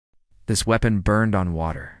This weapon burned on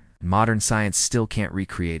water. Modern science still can't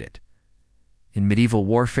recreate it. In medieval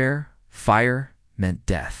warfare, fire meant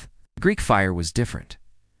death. Greek fire was different.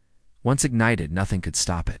 Once ignited, nothing could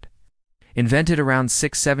stop it. Invented around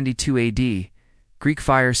 672 AD, Greek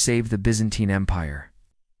fire saved the Byzantine Empire.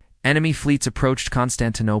 Enemy fleets approached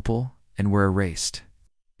Constantinople and were erased.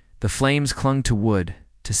 The flames clung to wood,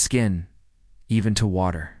 to skin, even to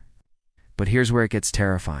water. But here's where it gets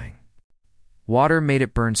terrifying. Water made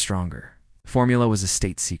it burn stronger. The formula was a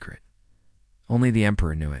state secret. Only the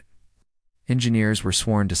emperor knew it. Engineers were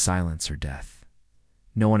sworn to silence or death.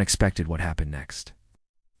 No one expected what happened next.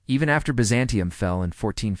 Even after Byzantium fell in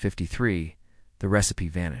 1453, the recipe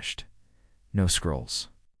vanished. No scrolls.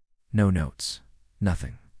 No notes.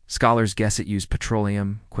 Nothing. Scholars guess it used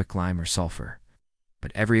petroleum, quicklime, or sulfur.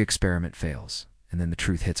 But every experiment fails, and then the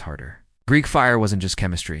truth hits harder. Greek fire wasn't just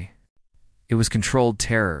chemistry. It was controlled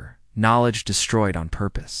terror, knowledge destroyed on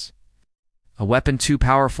purpose. A weapon too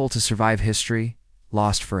powerful to survive history,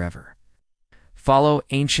 lost forever. Follow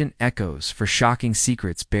ancient echoes for shocking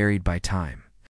secrets buried by time.